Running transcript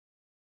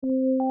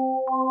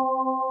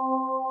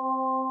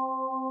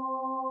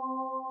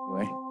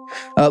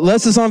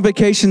Les is on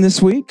vacation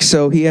this week,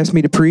 so he asked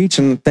me to preach,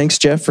 and thanks,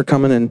 Jeff, for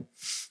coming and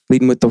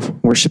leading with the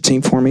worship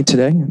team for me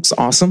today. It's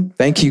awesome.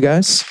 Thank you,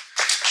 guys.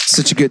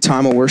 Such a good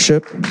time of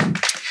worship.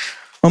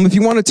 If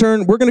you want to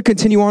turn, we're going to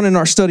continue on in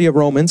our study of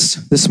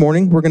Romans this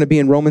morning. We're going to be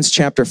in Romans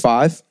chapter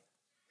 5.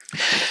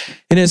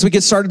 And as we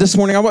get started this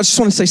morning, I just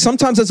want to say,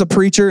 sometimes as a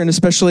preacher, and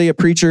especially a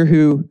preacher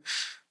who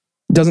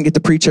doesn't get to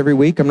preach every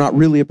week, I'm not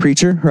really a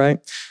preacher, right?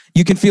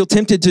 You can feel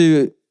tempted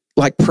to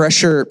put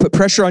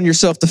pressure on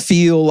yourself to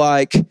feel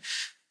like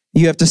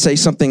you have to say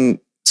something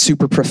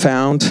super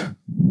profound,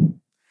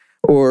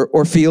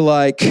 or feel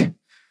like,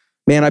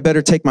 man, I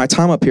better take my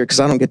time up here because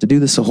I don't get to do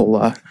this a whole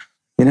lot,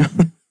 you know?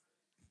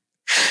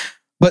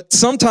 But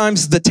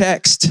sometimes the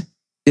text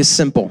is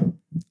simple.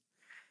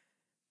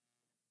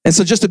 And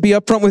so just to be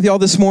upfront with y'all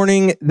this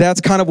morning,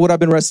 that's kind of what I've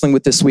been wrestling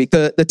with this week.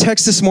 The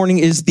text this morning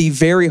is the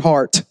very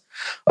heart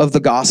of the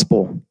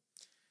gospel.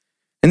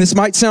 And this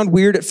might sound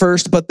weird at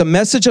first, but the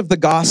message of the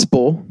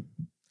gospel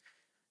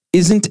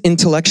isn't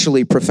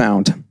intellectually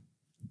profound.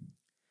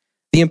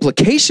 The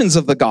implications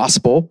of the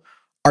gospel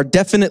are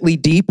definitely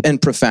deep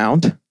and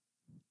profound,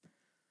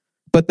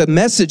 but the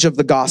message of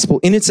the gospel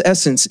in its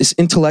essence is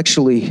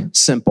intellectually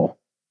simple.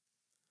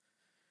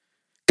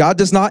 God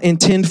does not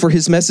intend for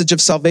his message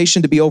of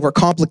salvation to be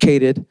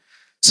overcomplicated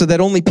so that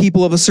only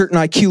people of a certain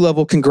IQ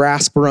level can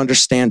grasp or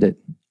understand it.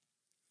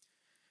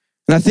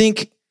 And I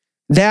think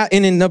that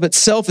in and of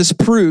itself is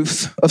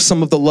proof of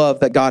some of the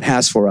love that God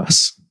has for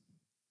us,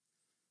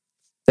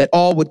 that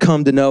all would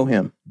come to know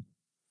him.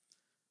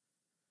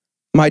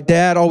 My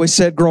dad always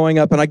said growing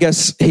up, and I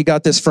guess he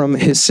got this from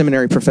his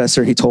seminary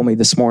professor, he told me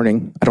this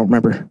morning, I don't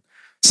remember,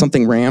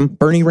 something Ram,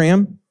 Bernie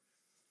Ram,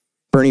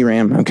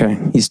 okay,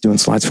 he's doing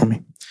slides for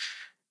me.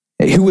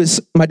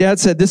 My dad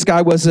said this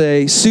guy was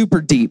a super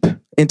deep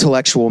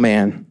intellectual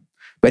man,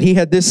 but he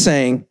had this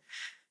saying.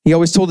 He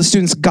always told the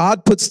students,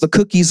 God puts the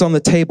cookies on the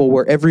table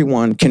where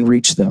everyone can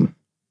reach them.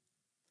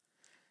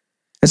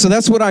 And so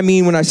that's what I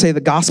mean when I say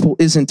the gospel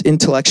isn't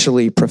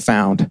intellectually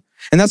profound.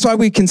 And that's why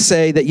we can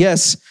say that,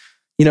 yes,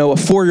 a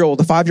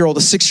 4-year-old, a 5-year-old,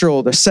 a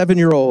 6-year-old, a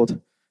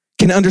 7-year-old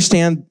can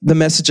understand the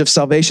message of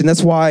salvation.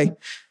 That's why,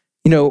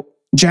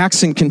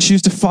 Jackson can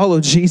choose to follow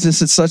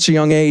Jesus at such a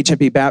young age and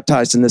be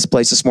baptized in this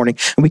place this morning,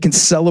 and we can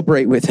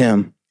celebrate with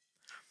him.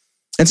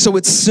 And so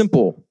it's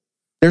simple.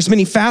 There's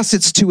many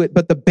facets to it,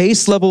 but the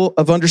base level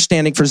of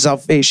understanding for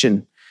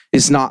salvation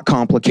is not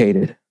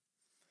complicated.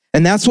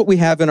 And that's what we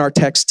have in our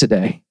text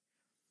today.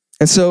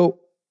 And so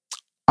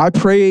I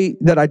pray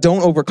that I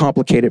don't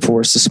overcomplicate it for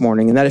us this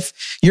morning, and that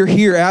if you're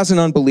here as an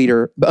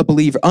unbeliever,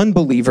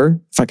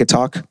 if I could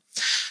talk,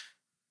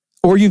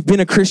 or you've been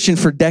a Christian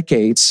for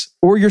decades,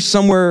 or you're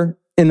somewhere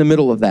in the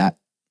middle of that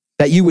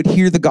you would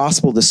hear the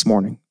gospel this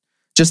morning.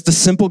 Just the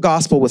simple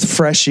gospel with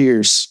fresh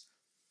ears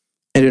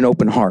and an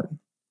open heart.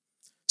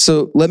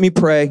 So let me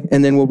pray,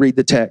 and then we'll read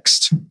the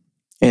text.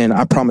 And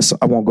I promise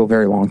I won't go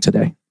very long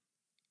today.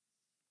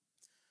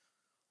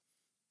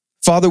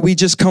 Father, we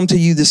just come to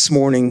you this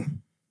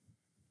morning,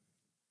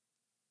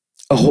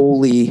 a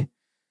holy,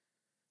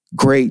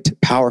 great,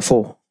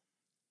 powerful,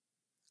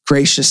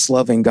 gracious,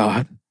 loving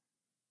God.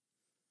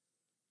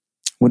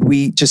 Would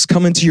we just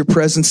come into your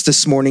presence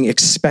this morning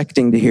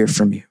expecting to hear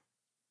from you,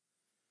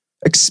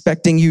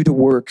 expecting you to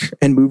work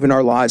and move in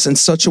our lives in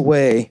such a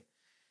way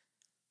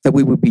that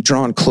we would be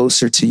drawn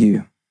closer to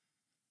you.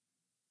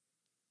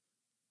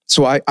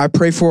 So I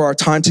pray for our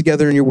time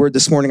together in your word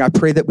this morning. I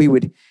pray that we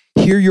would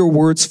hear your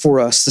words for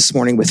us this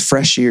morning with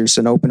fresh ears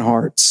and open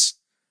hearts,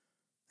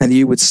 and that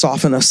you would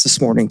soften us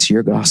this morning to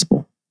your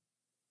gospel.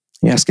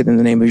 I ask it in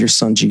the name of your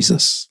son,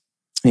 Jesus.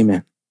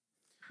 Amen.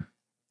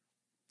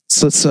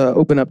 So let's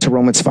open up to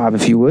Romans 5,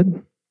 if you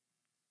would.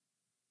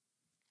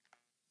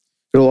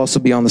 It'll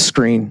also be on the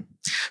screen.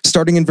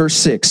 Starting in verse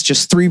 6,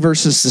 just 3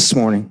 verses this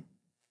morning.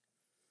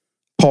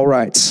 Paul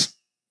writes,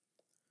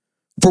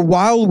 "For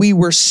while we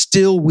were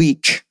still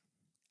weak,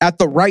 at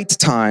the right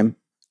time,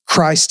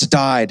 Christ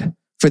died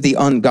for the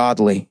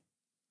ungodly.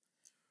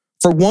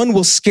 For one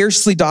will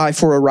scarcely die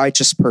for a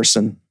righteous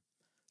person,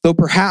 though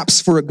perhaps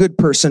for a good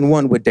person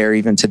one would dare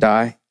even to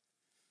die.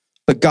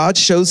 But God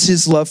shows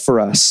his love for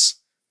us,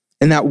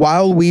 in that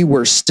while we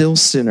were still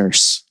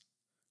sinners,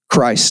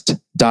 Christ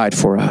died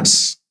for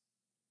us."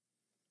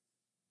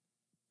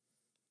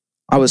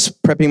 I was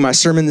prepping my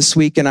sermon this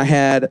week, and I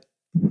had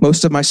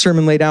most of my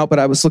sermon laid out, but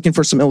I was looking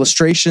for some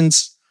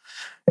illustrations,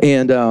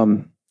 and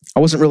I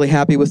wasn't really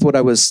happy with what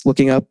I was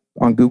looking up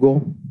on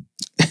Google.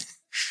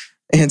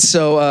 And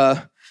so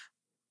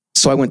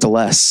I went to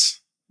Les.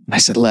 I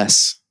said,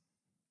 "Les,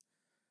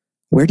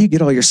 where do you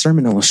get all your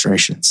sermon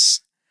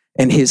illustrations?"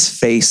 And his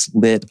face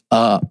lit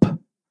up.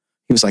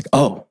 He was like,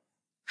 "Oh,"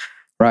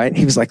 right?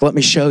 He was like, "Let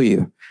me show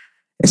you."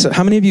 And so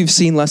how many of you have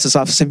seen Les's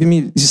office? Have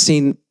you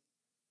seen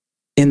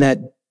in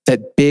that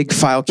big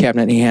file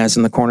cabinet he has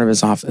in the corner of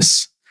his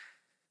office?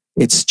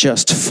 It's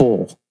just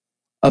full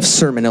of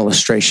sermon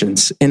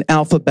illustrations in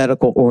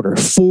alphabetical order,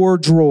 4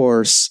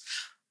 drawers.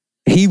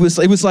 It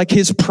was like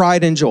his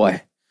pride and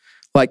joy.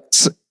 Like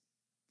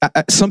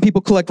some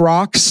people collect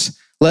rocks.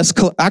 Les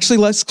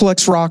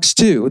collects rocks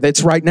too.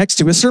 That's right next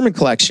to his sermon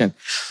collection.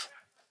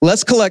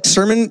 Les collects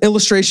sermon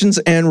illustrations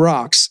and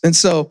rocks. And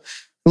so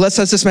Les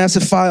has this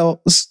massive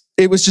file.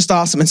 It was just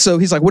awesome. And so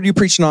he's like, what are you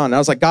preaching on? And I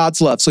was like,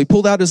 God's love. So he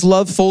pulled out his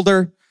love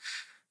folder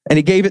and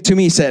he gave it to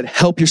me. He said,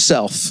 help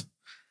yourself.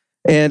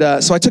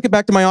 And so I took it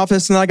back to my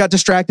office and then I got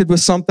distracted with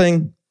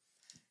something.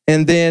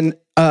 And then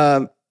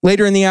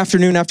later in the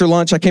afternoon after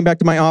lunch, I came back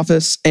to my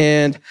office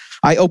and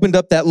I opened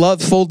up that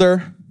love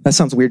folder. That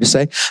sounds weird to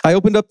say. I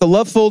opened up the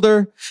love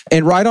folder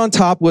and right on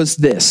top was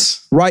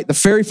this, right? The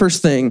very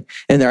first thing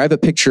in there. I have a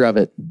picture of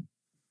it.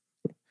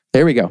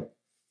 There we go.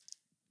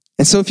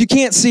 And so if you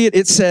can't see it,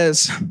 it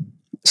says,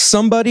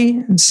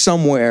 somebody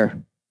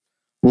somewhere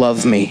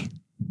love me.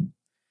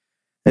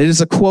 It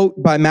is a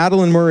quote by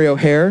Madeline Murray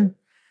O'Hare.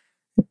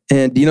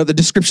 And the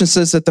description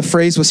says that the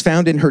phrase was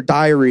found in her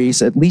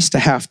diaries at least a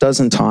half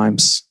dozen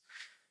times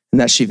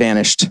and that she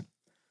vanished.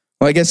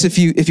 Well, I guess I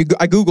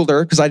Googled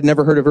her because I'd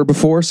never heard of her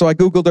before. So I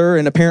Googled her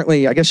and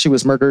apparently, I guess she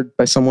was murdered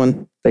by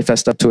someone. They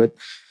fessed up to it.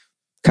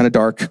 Kind of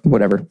dark,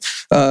 whatever.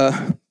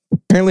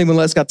 Apparently when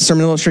Les got the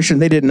sermon illustration,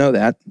 they didn't know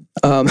that.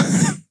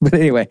 But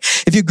anyway,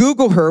 if you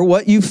Google her,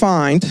 what you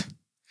find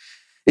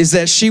is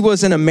that she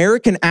was an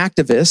American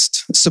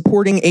activist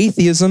supporting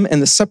atheism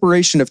and the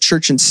separation of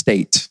church and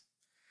state.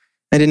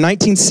 And in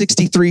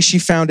 1963, she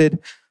founded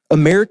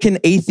American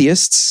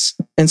Atheists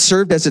and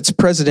served as its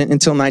president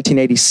until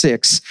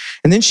 1986.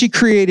 And then she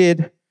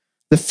created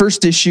the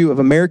first issue of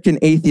American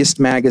Atheist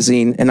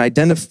magazine, and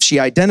she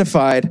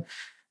identified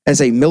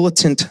as a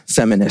militant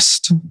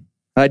feminist.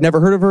 I'd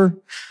never heard of her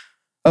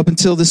up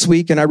until this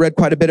week, and I read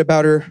quite a bit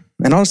about her.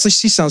 And honestly,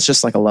 she sounds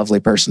just like a lovely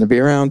person to be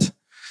around.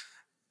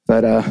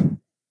 But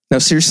no,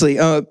 seriously,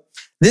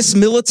 this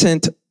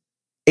militant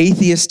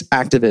atheist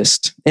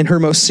activist, in her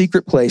most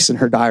secret place in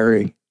her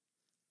diary,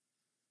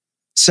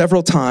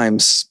 several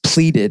times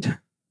pleaded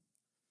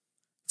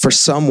for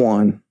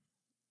someone,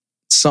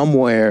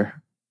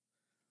 somewhere,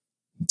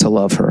 to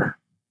love her.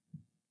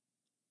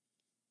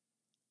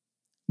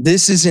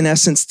 This is, in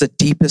essence, the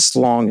deepest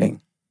longing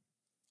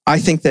I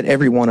think that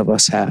every one of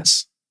us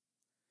has.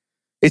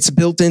 It's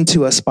built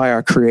into us by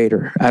our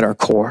Creator at our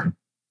core.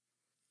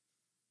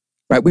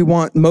 Right? We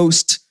want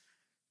most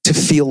to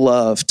feel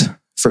loved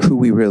for who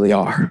we really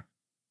are.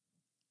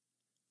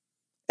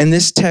 And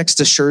this text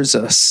assures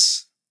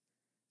us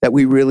that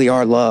we really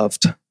are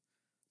loved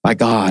by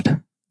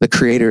God, the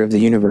Creator of the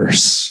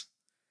universe.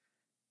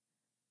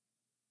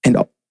 And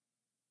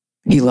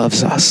He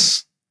loves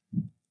us.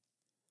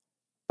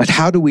 But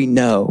how do we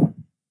know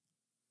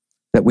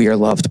that we are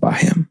loved by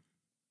Him?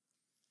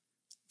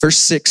 Verse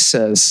 6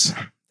 says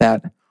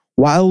that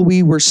while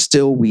we were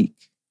still weak,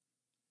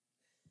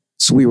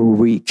 so we were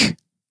weak.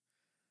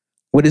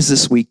 What is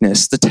this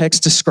weakness? The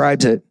text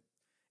describes it.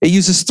 It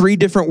uses 3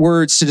 different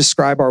words to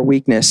describe our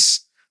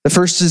weakness. The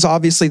first is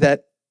obviously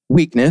that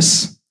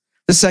weakness.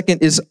 The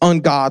second is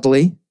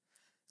ungodly.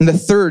 And the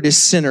third is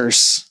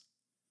sinners.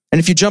 And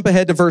if you jump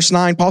ahead to verse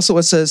 9, Paul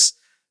also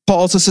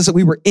says that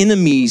we were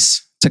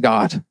enemies to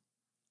God.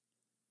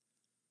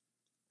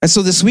 And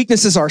so this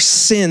weakness is our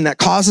sin that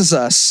causes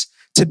us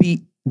to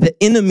be the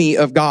enemy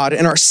of God.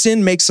 And our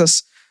sin makes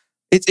us,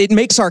 it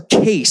makes our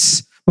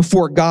case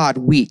before God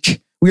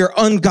weak. We are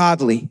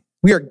ungodly.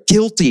 We are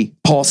guilty,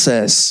 Paul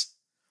says.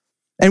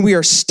 And we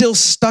are still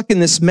stuck in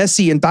this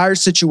messy and dire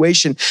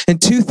situation.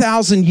 And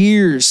 2,000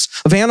 years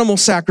of animal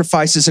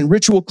sacrifices and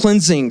ritual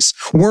cleansings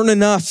weren't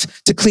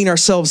enough to clean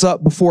ourselves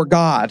up before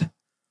God.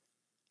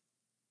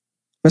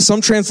 Now,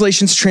 some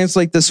translations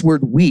translate this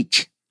word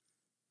weak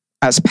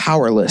as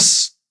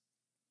powerless.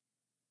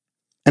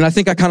 And I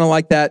think I kind of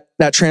like that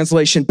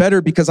translation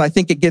better because I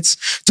think it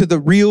gets to the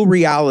real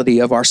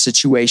reality of our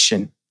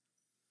situation.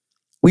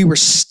 We were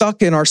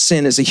stuck in our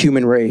sin as a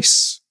human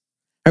race.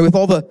 And with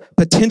all the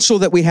potential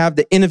that we have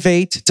to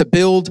innovate, to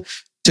build,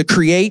 to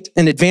create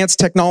and advance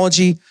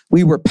technology,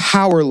 we were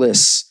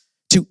powerless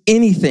to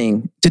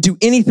do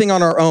anything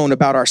on our own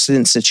about our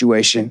sin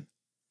situation.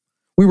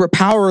 We were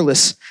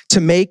powerless to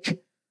make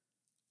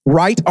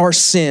right our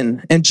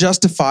sin and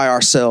justify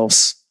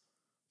ourselves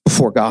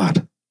before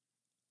God.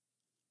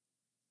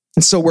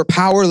 And so we're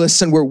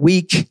powerless and we're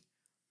weak.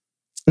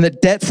 And the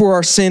debt for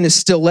our sin is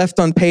still left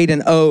unpaid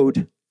and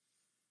owed.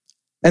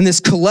 And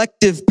this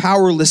collective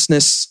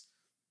powerlessness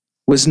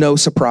was no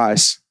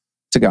surprise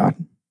to God.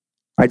 All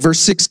right, verse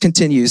 6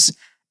 continues,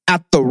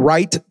 at the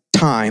right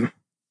time,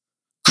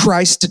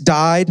 Christ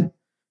died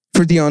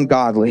for the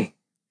ungodly.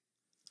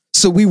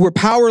 So we were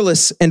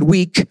powerless and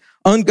weak,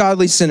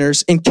 ungodly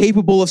sinners,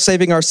 incapable of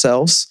saving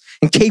ourselves,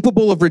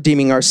 incapable of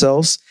redeeming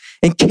ourselves,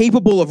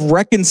 incapable of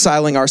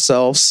reconciling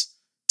ourselves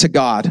to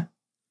God.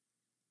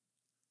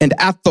 And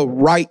at the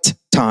right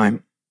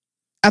time,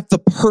 at the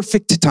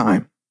perfect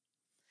time,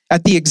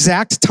 at the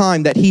exact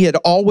time that He had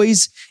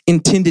always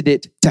intended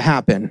it to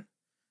happen,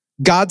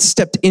 God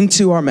stepped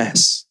into our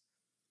mess.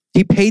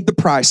 He paid the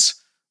price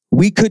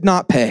we could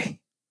not pay.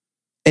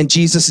 And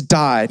Jesus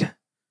died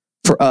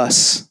for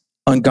us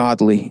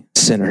ungodly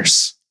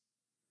sinners.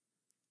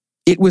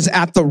 It was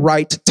at the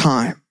right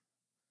time.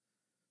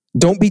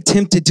 Don't be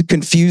tempted to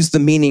confuse the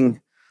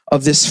meaning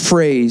of this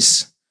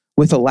phrase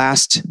with a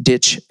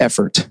last-ditch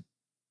effort.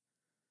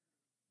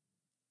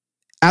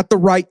 At the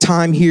right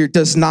time here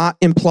does not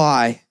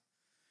imply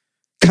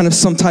kind of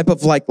some type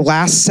of like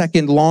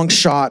last-second long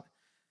shot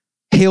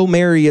Hail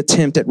Mary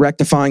attempt at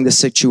rectifying the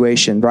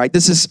situation, right?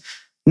 This is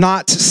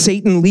not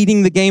Satan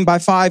leading the game by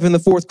 5 in the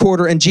fourth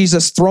quarter and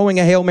Jesus throwing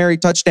a Hail Mary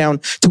touchdown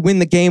to win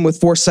the game with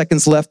 4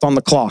 seconds left on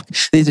the clock.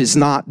 It is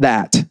not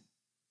that.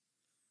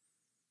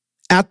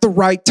 At the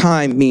right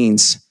time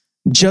means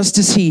just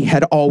as he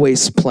had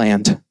always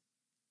planned.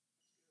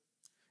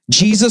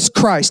 Jesus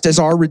Christ as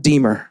our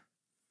Redeemer,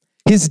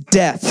 his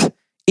death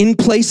in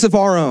place of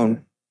our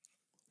own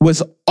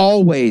was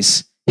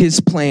always his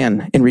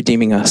plan in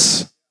redeeming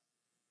us.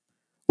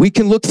 We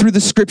can look through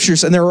the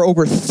scriptures and there are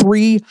over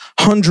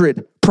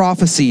 300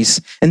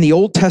 prophecies in the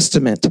Old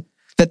Testament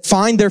that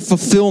find their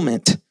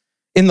fulfillment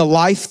in the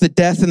life, the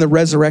death, and the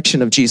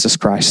resurrection of Jesus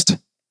Christ.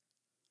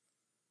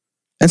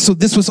 And so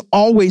this was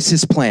always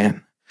his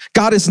plan.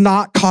 God is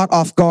not caught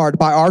off guard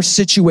by our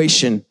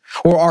situation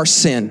or our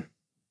sin.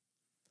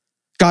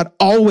 God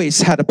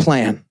always had a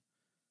plan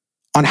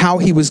on how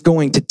he was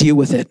going to deal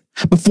with it.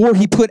 Before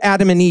he put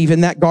Adam and Eve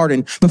in that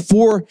garden,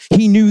 before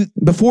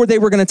they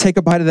were going to take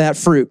a bite of that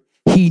fruit,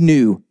 he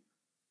knew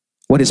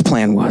what his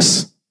plan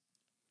was.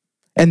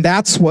 And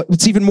that's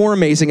what's even more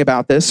amazing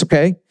about this,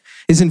 okay,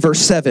 is in verse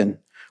 7,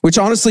 which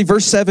honestly,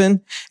 verse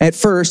 7 at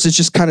first, it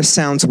just kind of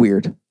sounds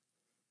weird.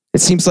 It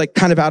seems like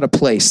kind of out of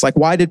place. Like,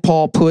 why did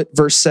Paul put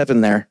verse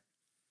 7 there?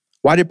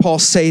 Why did Paul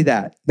say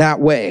that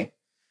way?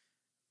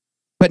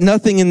 But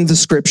nothing in the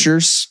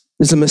scriptures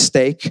is a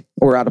mistake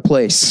or out of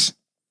place.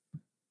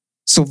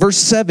 So verse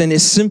 7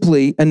 is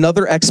simply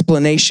another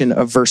explanation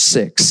of verse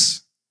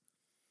 6.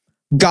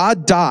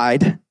 God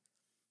died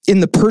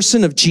in the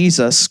person of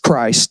Jesus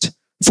Christ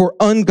for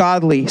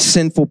ungodly,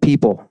 sinful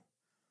people.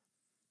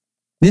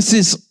 This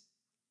is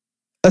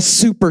a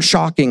super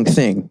shocking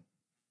thing.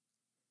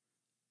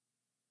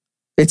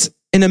 It's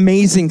an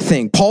amazing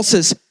thing. Paul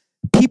says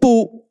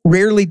people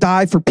rarely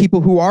die for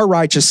people who are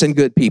righteous and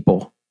good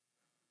people.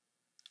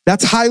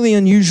 That's highly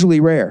unusually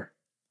rare.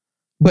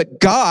 But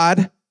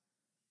God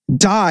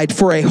died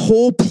for a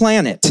whole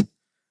planet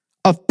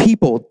of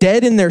people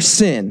dead in their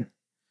sin.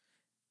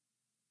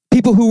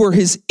 People who were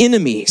his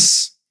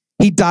enemies.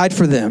 He died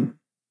for them.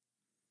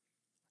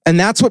 And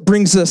that's what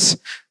brings us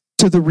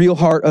to the real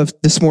heart of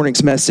this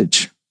morning's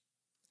message.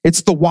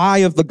 It's the why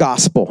of the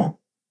gospel.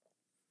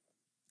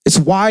 It's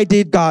why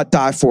did God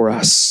die for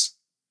us?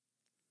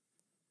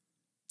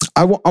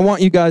 I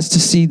want you guys to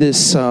see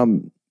this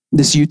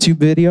YouTube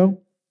video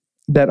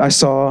that I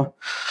saw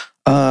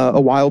a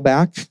while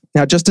back.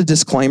 Now, just a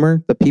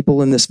disclaimer, the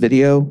people in this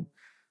video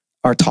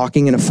are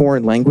talking in a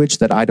foreign language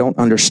that I don't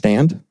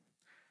understand.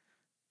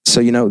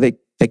 So,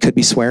 they could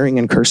be swearing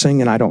and cursing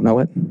and I don't know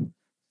it.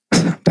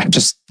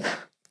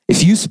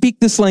 If you speak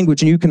this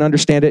language and you can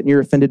understand it and you're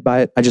offended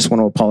by it, I just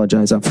want to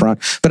apologize up front.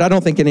 But I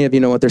don't think any of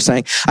you know what they're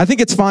saying. I think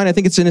it's fine. I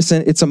think it's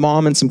innocent. It's a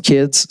mom and some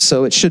kids,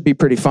 so it should be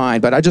pretty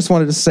fine. But I just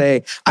wanted to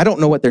say, I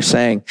don't know what they're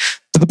saying.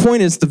 The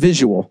point is the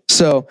visual.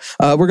 So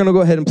we're going to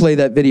go ahead and play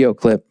that video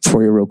clip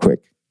for you real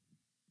quick.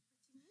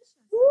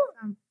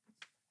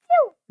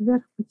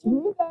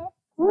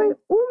 Ой,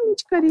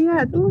 умничка,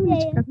 Риад,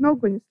 умничка.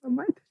 Ногу не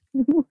сломай.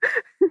 Умничка,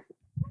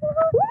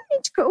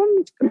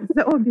 умничка.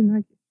 За обе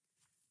ноги.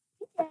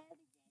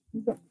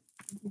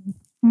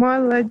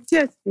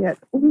 Молодец, Риад.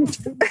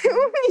 Умничка.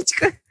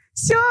 Умничка.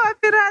 Все,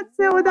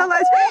 операция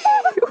удалась.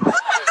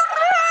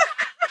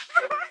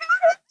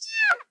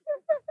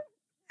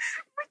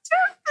 Мы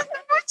часто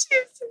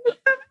намучимся над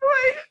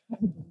тобой.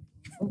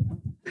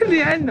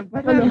 Реально,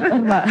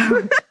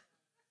 банально.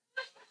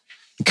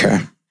 Okay.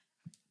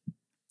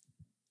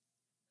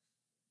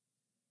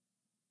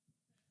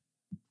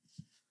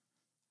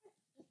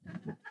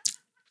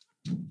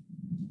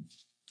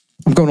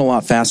 I'm going a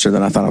lot faster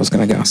than I thought I was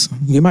going to go. So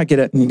you might get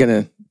it, and you're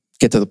going to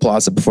get to the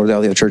plaza before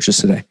all the other churches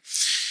today.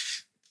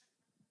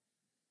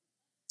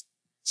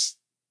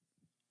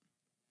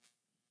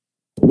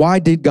 Why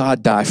did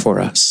God die for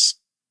us?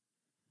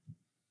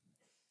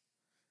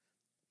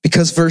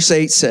 Because verse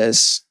 8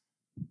 says,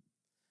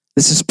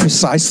 this is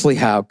precisely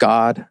how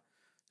God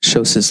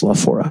shows his love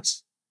for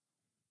us.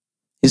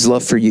 His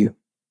love for you.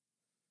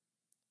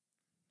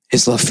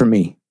 His love for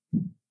me.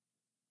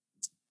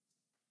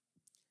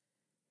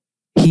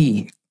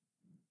 He,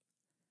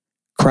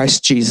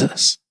 Christ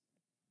Jesus,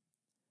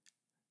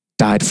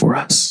 died for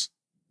us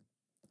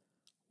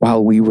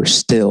while we were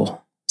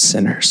still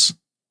sinners.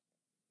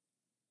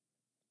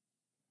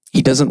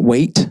 He doesn't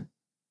wait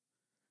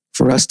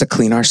for us to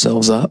clean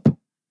ourselves up.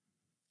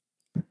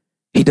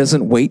 He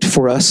doesn't wait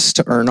for us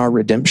to earn our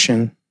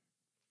redemption.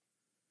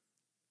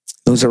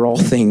 Those are all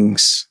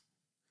things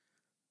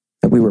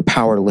that we were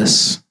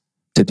powerless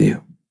to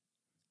do.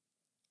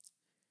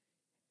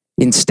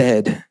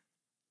 Instead,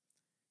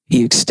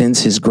 he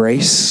extends his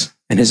grace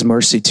and his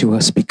mercy to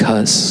us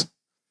because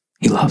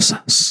he loves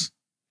us.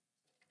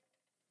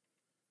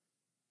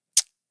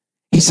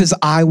 He says,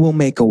 I will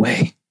make a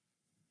way.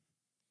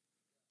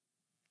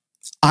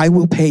 I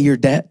will pay your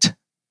debt.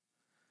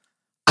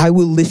 I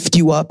will lift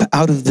you up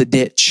out of the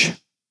ditch.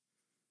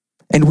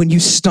 And when you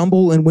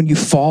stumble and when you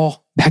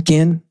fall back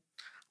in,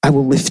 I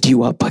will lift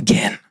you up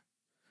again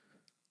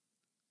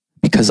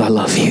because I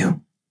love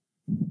you.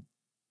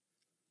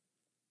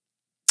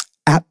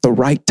 At the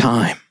right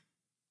time,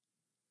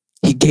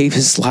 he gave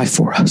his life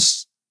for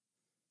us,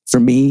 for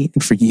me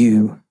and for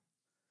you,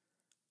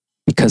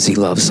 because he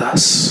loves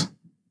us.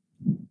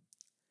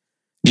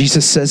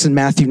 Jesus says in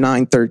Matthew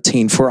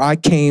 9:13, for I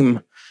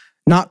came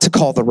not to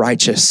call the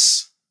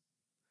righteous,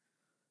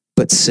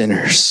 but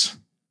sinners.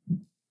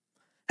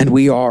 And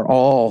we are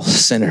all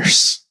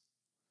sinners.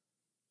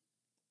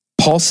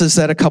 Paul says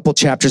that a couple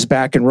chapters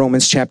back in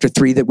Romans chapter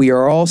 3, that we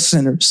are all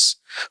sinners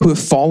who have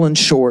fallen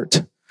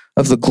short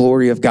of the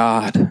glory of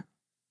God.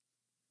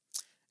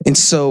 And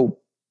so,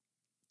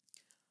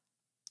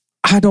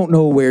 I don't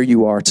know where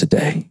you are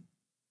today.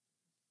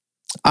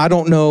 I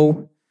don't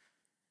know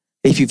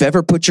if you've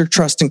ever put your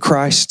trust in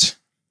Christ,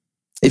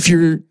 if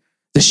you're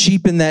the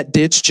sheep in that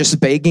ditch just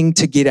begging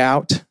to get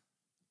out,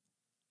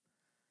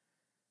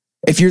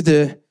 if you're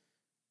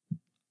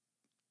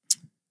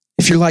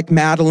like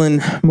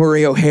Madeline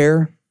Murray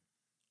O'Hare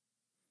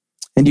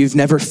and you've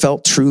never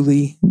felt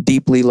truly,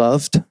 deeply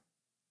loved,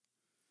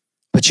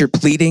 but you're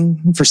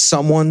pleading for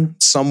someone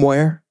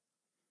somewhere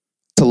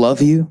to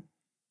love you,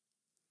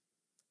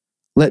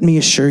 let me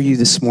assure you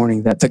this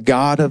morning that the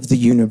God of the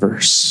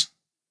universe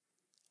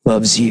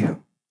loves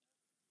you.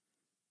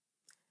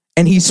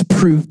 And he's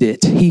proved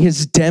it. He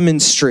has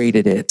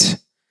demonstrated it.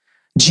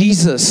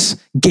 Jesus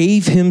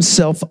gave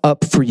himself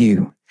up for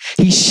you.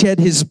 He shed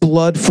his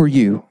blood for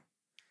you.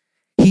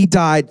 He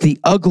died the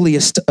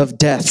ugliest of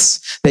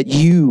deaths that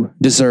you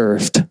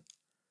deserved.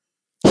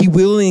 He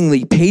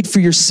willingly paid for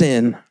your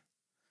sin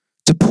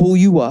to pull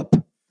you up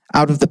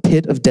out of the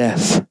pit of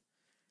death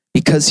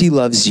because he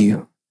loves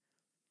you.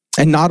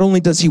 And not only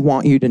does he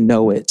want you to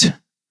know it,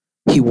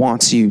 he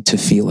wants you to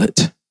feel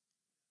it.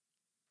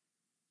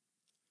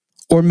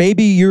 Or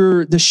maybe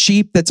you're the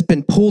sheep that's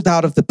been pulled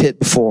out of the pit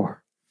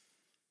before.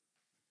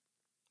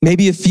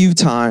 Maybe a few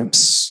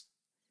times.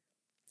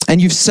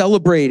 And you've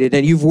celebrated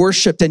and you've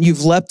worshiped and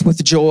you've leapt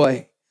with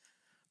joy.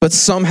 But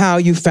somehow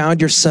you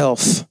found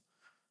yourself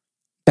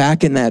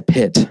back in that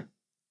pit.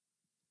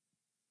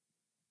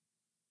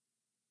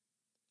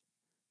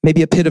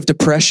 Maybe a pit of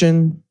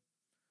depression,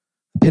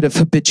 a pit of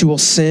habitual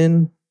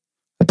sin,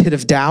 a pit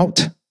of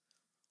doubt,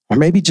 or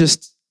maybe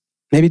just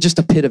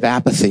a pit of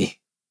apathy.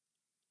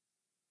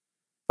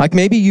 Like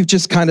maybe you've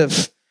just kind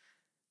of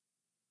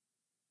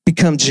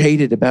become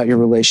jaded about your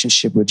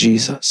relationship with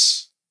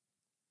Jesus.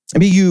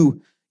 Maybe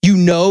you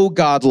know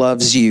God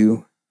loves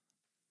you,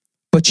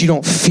 but you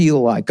don't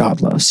feel like God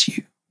loves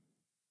you.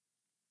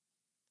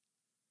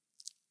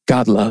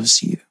 God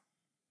loves you.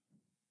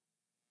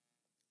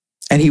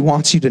 And he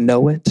wants you to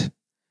know it,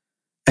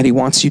 and he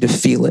wants you to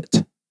feel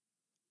it.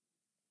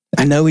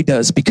 I know he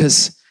does,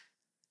 because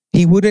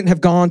he wouldn't have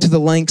gone to the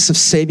lengths of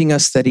saving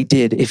us that he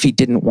did if he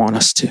didn't want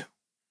us to.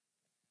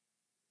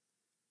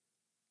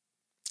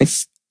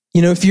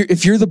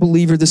 If you're the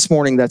believer this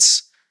morning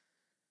that's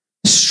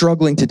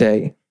struggling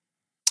today,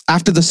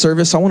 after the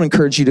service, I want to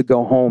encourage you to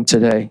go home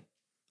today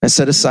and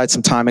set aside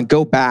some time and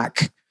go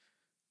back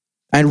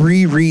and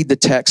reread the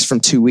text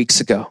from 2 weeks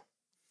ago.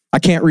 I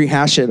can't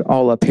rehash it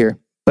all up here,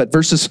 but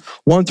verses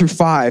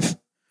 1-5,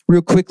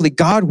 real quickly,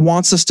 God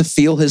wants us to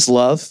feel his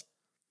love,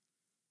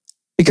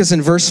 because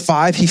in verse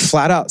 5, he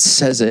flat out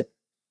says it.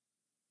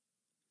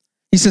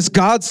 He says,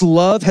 God's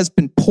love has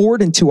been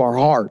poured into our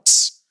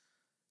hearts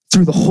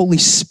through the Holy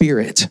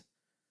Spirit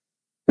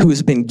who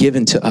has been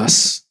given to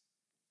us.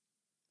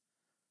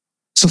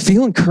 So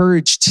feel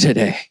encouraged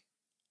today.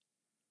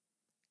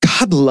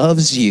 God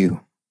loves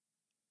you.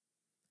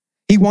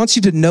 He wants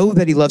you to know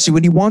that he loves you,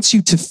 and he wants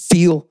you to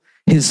feel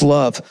his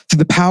love through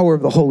the power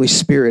of the Holy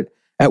Spirit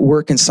at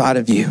work inside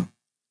of you.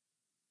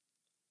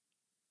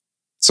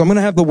 So I'm going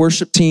to have the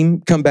worship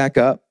team come back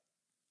up.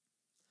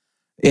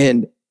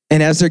 And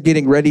as they're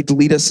getting ready to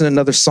lead us in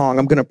another song,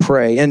 I'm going to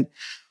pray. And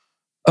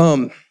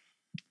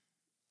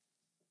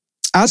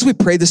as we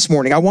pray this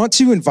morning, I want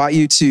to invite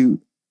you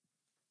to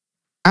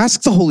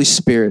ask the Holy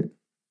Spirit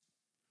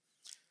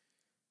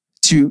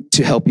to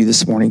help you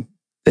this morning.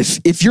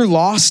 If you're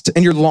lost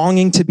and you're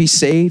longing to be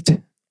saved,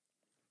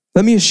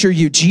 let me assure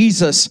you,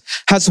 Jesus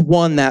has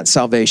won that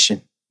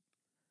salvation.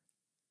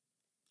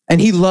 And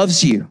he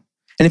loves you.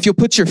 And if you'll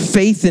put your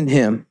faith in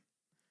him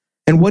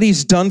and what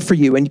he's done for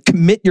you and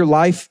commit your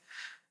life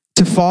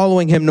to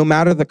following him no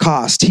matter the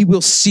cost, he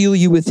will seal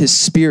you with his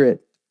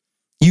Spirit.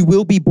 You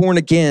will be born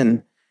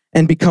again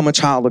and become a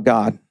child of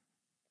God.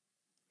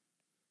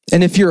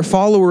 And if you're a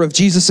follower of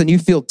Jesus and you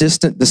feel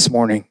distant this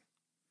morning,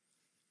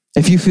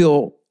 if you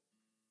feel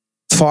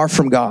far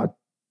from God,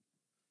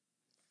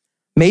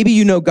 maybe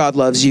you know God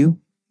loves you,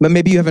 but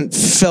maybe you haven't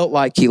felt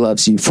like he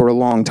loves you for a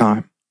long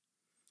time.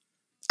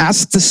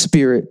 Ask the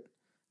Spirit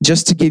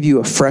just to give you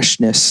a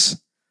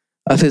freshness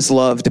of his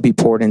love to be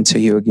poured into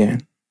you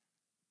again.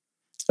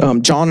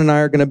 John and I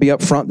are going to be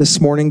up front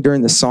this morning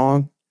during the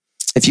song.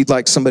 If you'd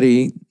like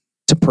somebody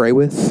to pray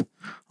with,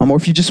 or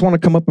if you just want to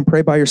come up and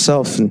pray by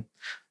yourself and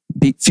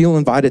feel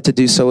invited to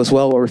do so as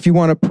well, or if you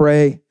want to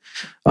pray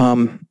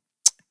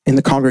in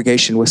the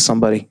congregation with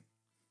somebody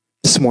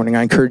this morning,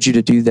 I encourage you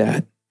to do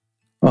that.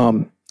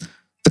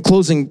 The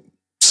closing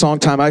song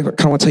time, I kind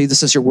of want to tell you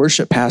this as your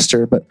worship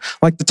pastor, but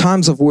like the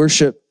times of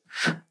worship,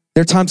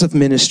 they're times of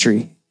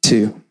ministry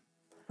too.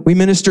 We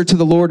minister to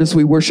the Lord as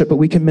we worship, but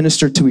we can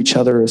minister to each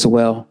other as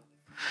well.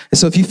 And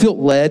so if you feel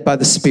led by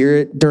the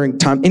Spirit during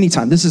time,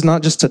 anytime, this is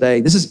not just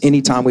today, this is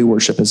any time we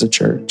worship as a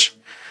church.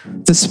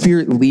 The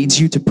Spirit leads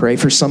you to pray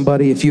for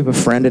somebody. If you have a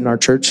friend in our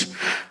church,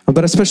 but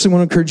I especially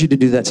want to encourage you to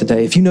do that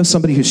today. If you know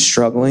somebody who's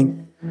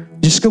struggling,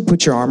 just go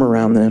put your arm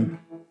around them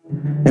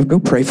and go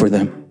pray for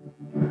them.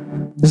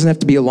 It doesn't have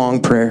to be a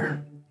long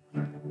prayer,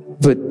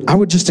 but I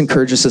would just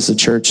encourage us as a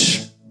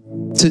church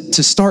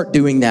to start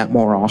doing that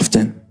more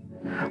often.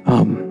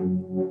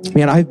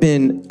 Man, I've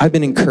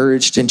been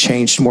encouraged and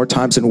changed more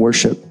times in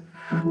worship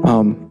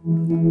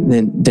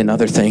than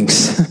other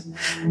things,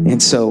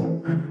 and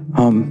so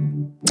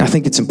I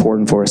think it's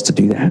important for us to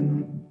do that.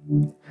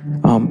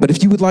 But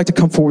if you would like to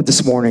come forward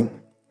this morning,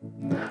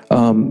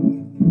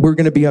 we're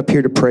going to be up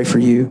here to pray for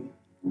you.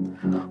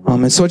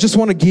 And so I just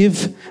want to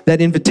give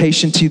that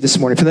invitation to you this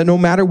morning, for that no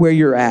matter where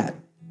you're at,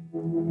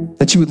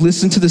 that you would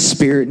listen to the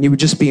Spirit and you would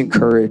just be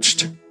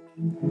encouraged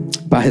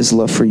by His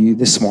love for you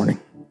this morning.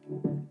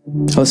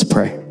 Let's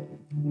pray.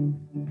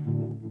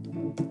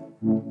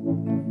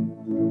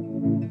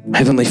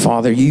 Heavenly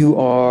Father, you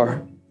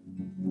are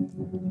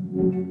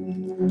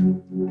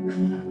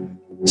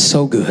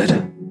so good.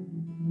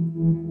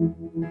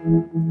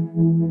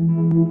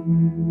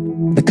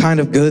 The kind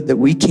of good that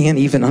we can't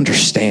even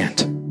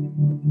understand.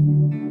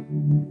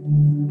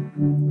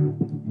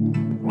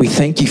 We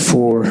thank you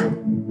for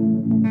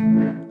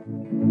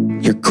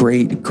your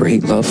great,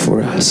 great love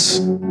for us.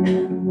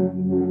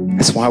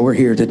 That's why we're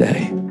here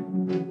today.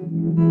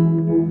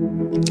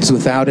 Because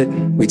without it,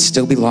 we'd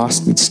still be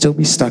lost. We'd still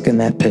be stuck in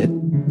that pit.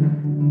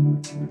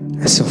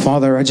 And so,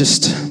 Father, I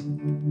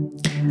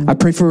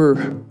pray for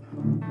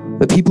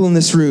the people in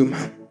this room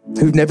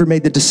who've never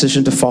made the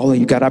decision to follow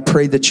you. God, I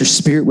pray that your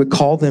Spirit would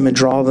call them and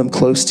draw them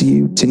close to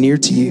you, to near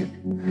to you.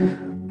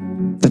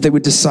 That they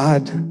would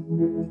decide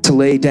to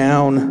lay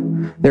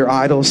down their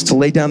idols, to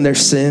lay down their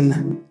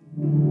sin,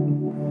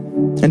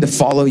 and to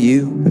follow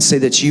you and say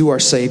that you are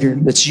Savior,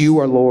 that you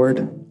are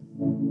Lord,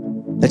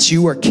 that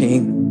you are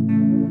King,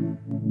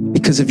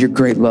 because of your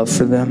great love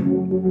for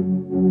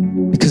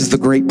them, because of the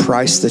great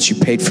price that you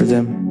paid for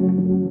them,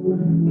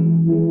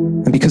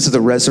 and because of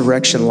the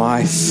resurrection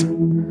life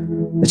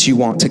that you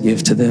want to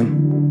give to them.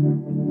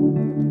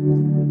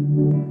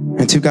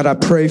 And to God, I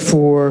pray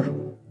for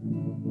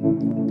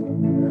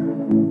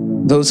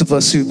those of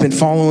us who've been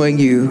following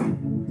you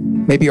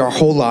maybe our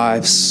whole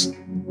lives,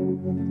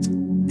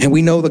 and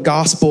we know the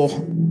gospel,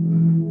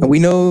 and we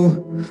know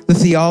the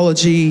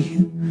theology,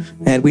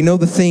 and we know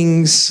the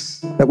things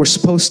that we're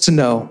supposed to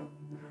know,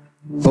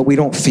 but we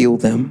don't feel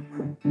them.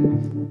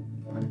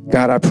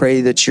 God, I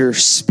pray that your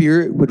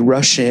Spirit would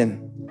rush in,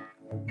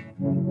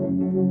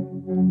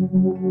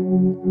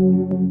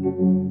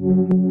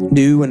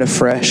 new and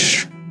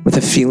afresh, with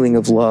a feeling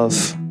of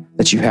love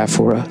that you have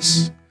for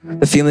us,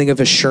 the feeling of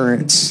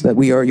assurance that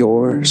we are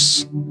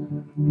yours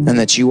and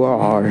that you are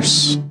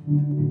ours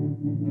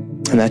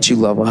and that you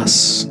love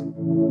us.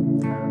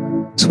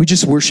 So we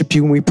just worship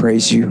you and we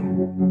praise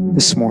you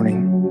this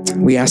morning.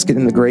 We ask it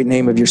in the great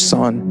name of your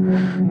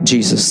Son,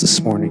 Jesus,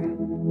 this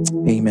morning.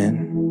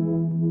 Amen.